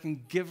so that I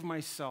can give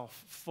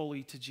myself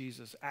fully to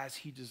Jesus as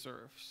he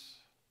deserves.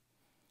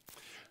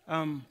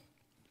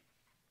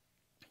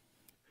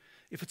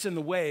 If it's in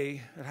the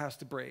way, it has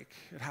to break.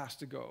 It has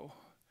to go.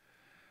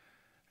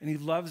 And he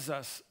loves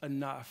us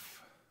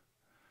enough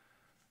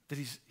that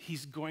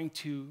he's going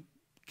to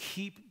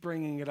keep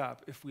bringing it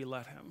up if we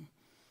let him,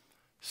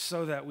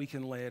 so that we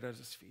can lay it at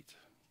his feet.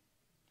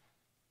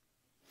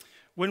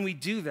 When we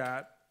do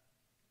that,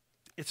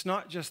 it's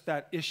not just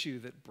that issue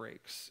that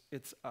breaks,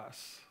 it's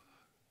us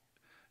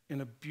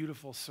in a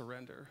beautiful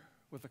surrender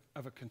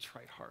of a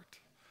contrite heart,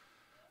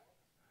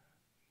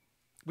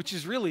 which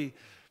is really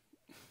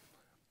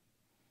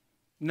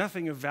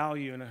nothing of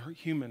value in a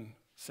human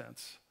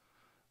sense,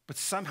 but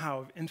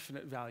somehow of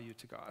infinite value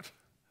to God,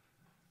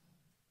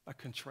 a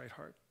contrite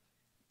heart.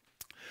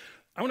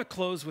 I want to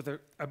close with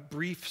a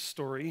brief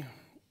story,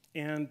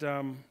 and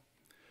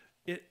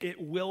it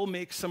will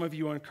make some of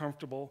you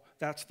uncomfortable.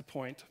 That's the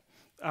point.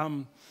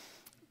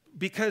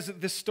 Because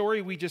the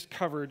story we just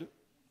covered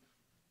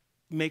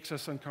makes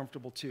us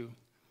uncomfortable too.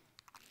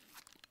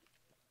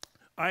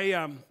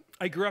 I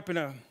grew up in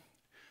a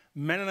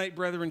Mennonite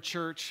Brethren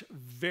church,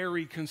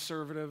 very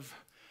conservative,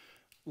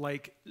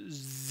 like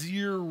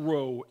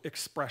zero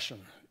expression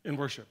in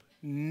worship,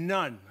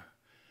 none.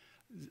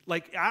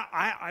 Like,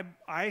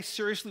 I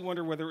seriously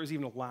wonder whether it was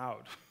even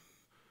allowed.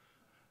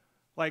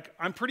 Like,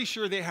 I'm pretty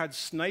sure they had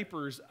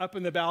snipers up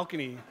in the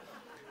balcony.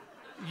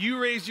 You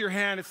raise your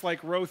hand, it's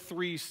like row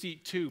 3,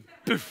 seat 2.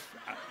 Poof,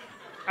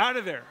 out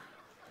of there.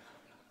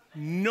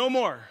 No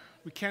more.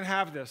 We can't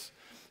have this.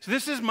 So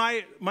this is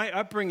my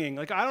upbringing.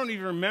 Like, I don't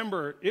even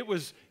remember. It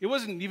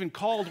wasn't even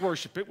called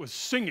worship. It was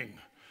singing.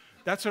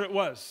 That's what it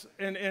was.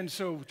 And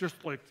so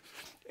just like,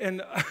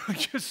 and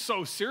just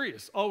so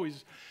serious,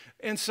 always.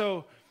 And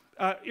so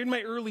in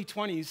my early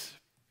 20s,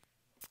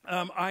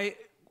 I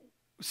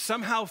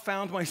somehow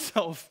found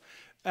myself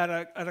at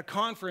a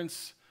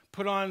conference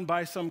put on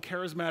by some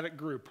charismatic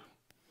group.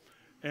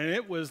 And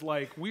it was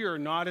like, we are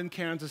not in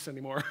Kansas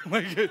anymore.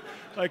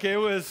 like it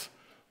was,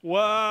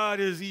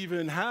 what is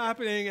even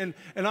happening?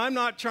 And I'm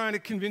not trying to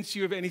convince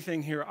you of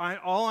anything here.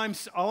 All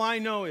I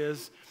know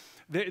is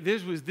that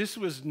this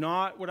was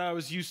not what I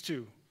was used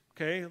to,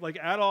 okay? Like,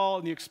 at all,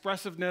 and the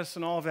expressiveness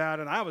and all of that,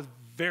 and I was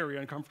very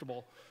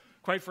uncomfortable,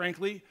 quite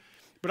frankly.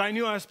 But I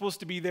knew I was supposed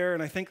to be there,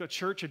 and I think the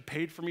church had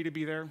paid for me to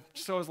be there.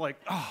 So I was like,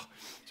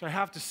 so I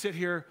have to sit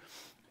here.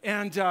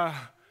 And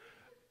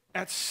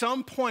at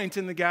some point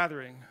in the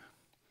gathering,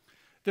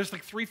 there's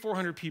like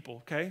 300-400 people,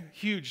 okay?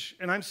 Huge.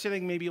 And I'm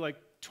sitting maybe like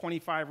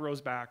 25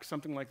 rows back,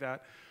 something like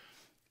that.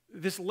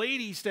 This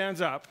lady stands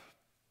up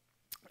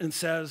and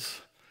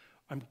says,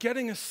 I'm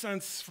getting a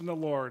sense from the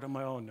Lord. I'm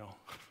like, oh no.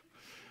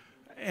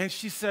 And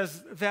she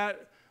says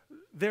that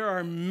there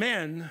are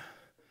men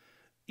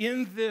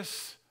in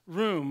this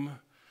room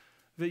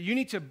that you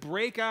need to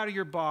break out of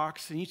your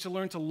box and you need to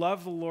learn to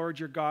love the Lord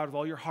your God with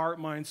all your heart,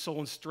 mind, soul,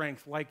 and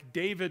strength, like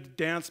David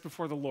danced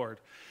before the Lord.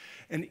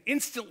 And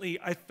instantly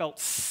I felt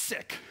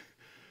sick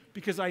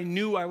because I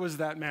knew I was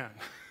that man.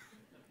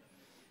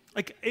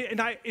 Like,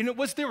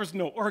 there was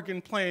no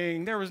organ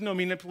playing, there was no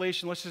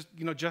manipulation, let's just,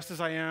 just as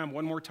I am,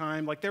 one more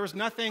time. Like, there was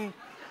nothing.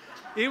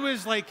 It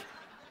was like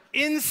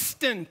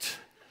instant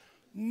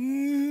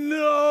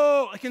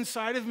no, like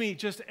inside of me,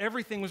 just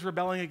everything was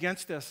rebelling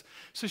against this.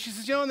 So she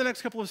says, in the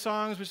next couple of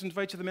songs, we just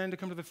invite you the men to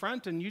come to the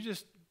front and you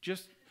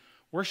just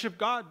worship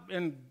God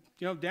and,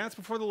 dance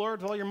before the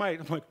Lord with all your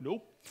might. I'm like,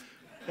 nope.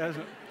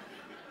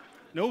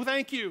 No,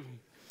 thank you.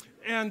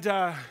 And,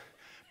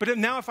 but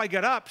now if I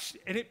get up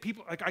and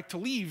people to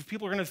leave,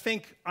 people are going to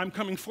think I'm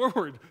coming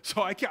forward.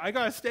 So I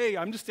got to stay.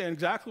 I'm just standing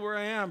exactly where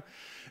I am.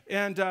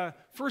 And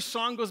first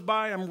song goes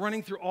by, I'm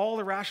running through all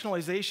the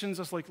rationalizations. I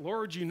was like,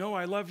 Lord,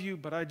 I love you,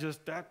 but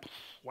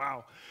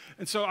wow.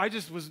 And so I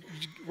just was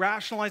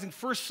rationalizing.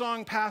 First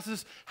song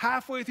passes.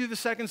 Halfway through the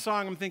second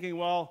song, I'm thinking,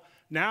 well,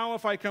 now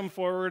if I come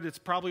forward, it's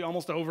probably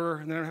almost over,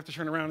 and then I have to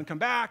turn around and come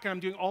back, and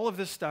I'm doing all of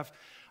this stuff.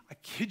 I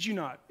kid you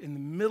not, in the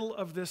middle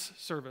of this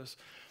service,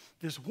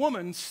 this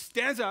woman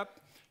stands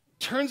up,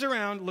 turns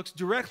around, looks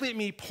directly at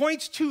me,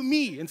 points to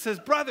me, and says,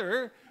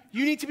 brother,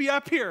 you need to be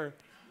up here.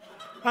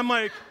 I'm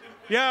like,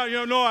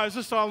 yeah, no, I was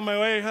just on my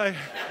way.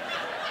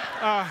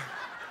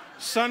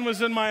 Sun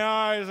was in my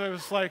eyes. I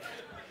was like,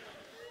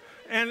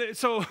 and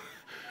so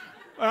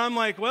I'm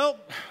like, well,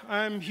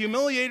 I'm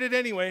humiliated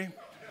anyway.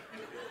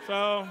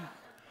 So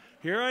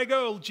here I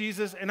go,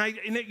 Jesus. And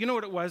you know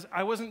what it was?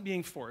 I wasn't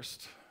being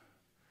forced.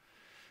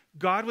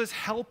 God was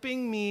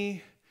helping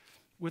me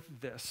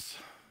with this.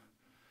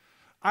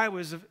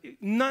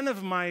 None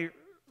of my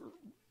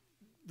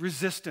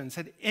resistance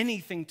had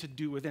anything to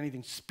do with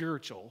anything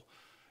spiritual.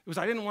 It was,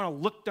 I didn't want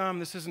to look dumb.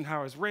 This isn't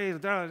how I was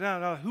raised.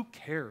 Who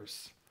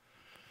cares?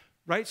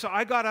 Right? So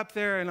I got up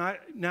there, and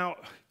now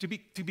to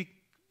be to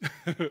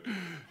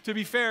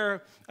be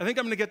fair, I think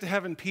I'm going to get to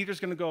heaven. Peter's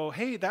going to go,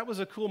 hey, that was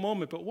a cool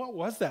moment, but what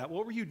was that?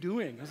 What were you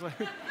doing? I was like,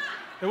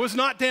 it was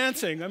not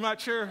dancing. I'm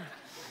not sure.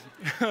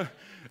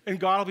 And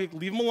God will be like,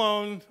 leave him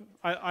alone.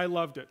 I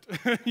loved it.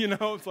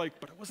 It's like,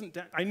 but it wasn't.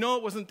 I know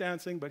it wasn't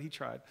dancing, but he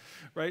tried,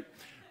 right?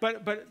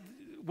 But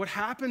what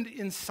happened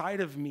inside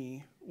of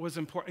me was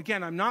important.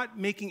 Again, I'm not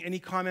making any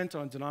comment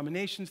on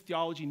denominations,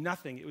 theology,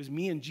 nothing. It was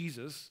me and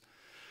Jesus.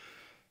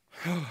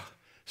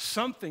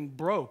 Something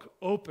broke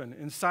open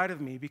inside of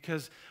me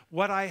because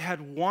what I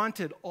had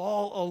wanted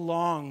all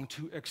along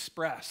to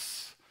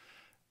express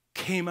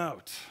came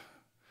out.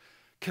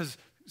 Because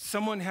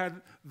someone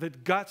had the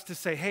guts to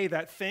say, hey,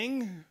 that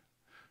thing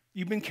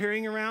you've been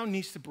carrying around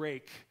needs to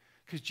break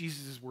because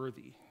Jesus is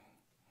worthy.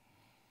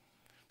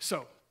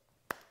 So,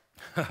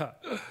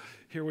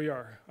 here we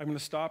are. I'm going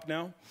to stop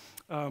now.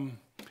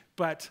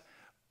 But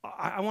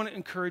I want to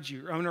encourage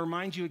you. I want to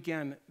remind you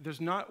again,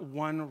 there's not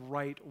one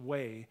right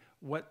way.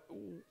 What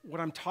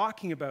I'm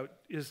talking about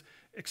is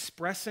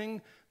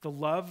expressing the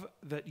love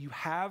that you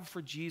have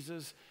for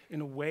Jesus in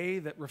a way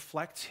that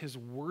reflects his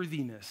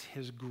worthiness,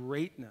 his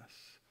greatness.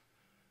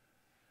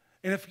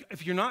 And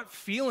if you're not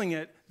feeling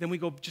it, then we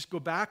just go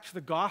back to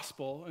the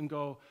gospel and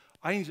go,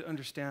 I need to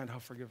understand how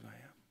forgiven I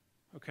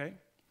am, okay?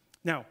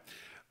 Now,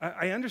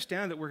 I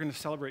understand that we're going to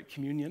celebrate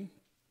communion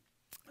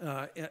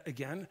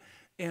again,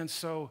 and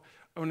so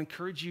I want to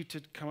encourage you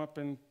to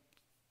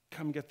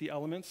come get the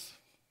elements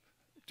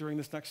during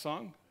this next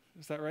song.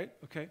 Is that right?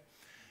 Okay.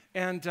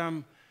 And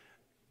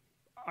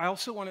I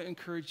also want to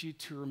encourage you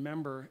to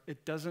remember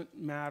it doesn't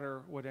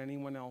matter what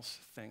anyone else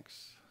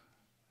thinks.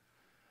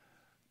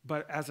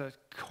 But as a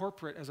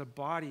corporate, as a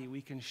body,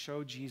 we can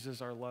show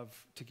Jesus our love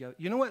together.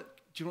 Do you know what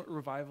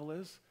revival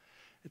is?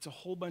 It's a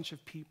whole bunch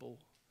of people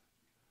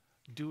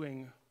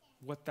doing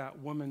what that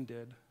woman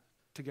did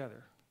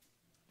together.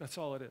 That's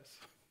all it is.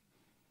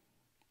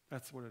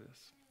 That's what it is.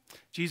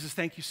 Jesus,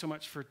 thank you so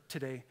much for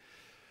today.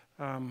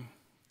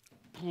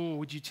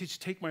 Would you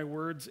take my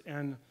words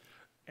and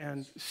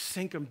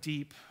sink them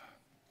deep?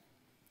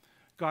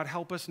 God,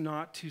 help us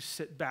not to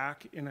sit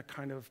back in a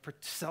kind of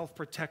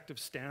self-protective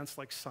stance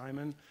like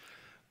Simon,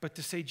 but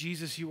to say,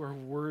 Jesus, you are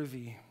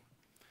worthy.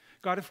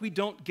 God, if we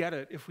don't get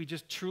it, if we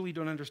just truly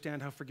don't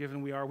understand how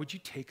forgiven we are, would you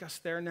take us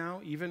there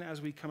now, even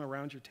as we come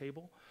around your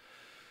table?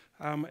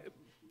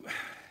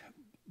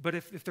 But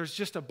if there's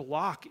just a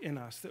block in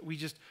us that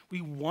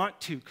we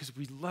want to because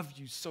we love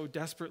you so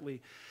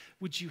desperately,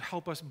 would you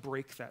help us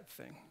break that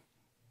thing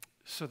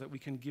so that we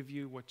can give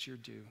you what you're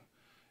due?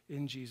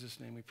 In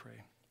Jesus' name we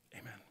pray.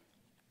 Amen.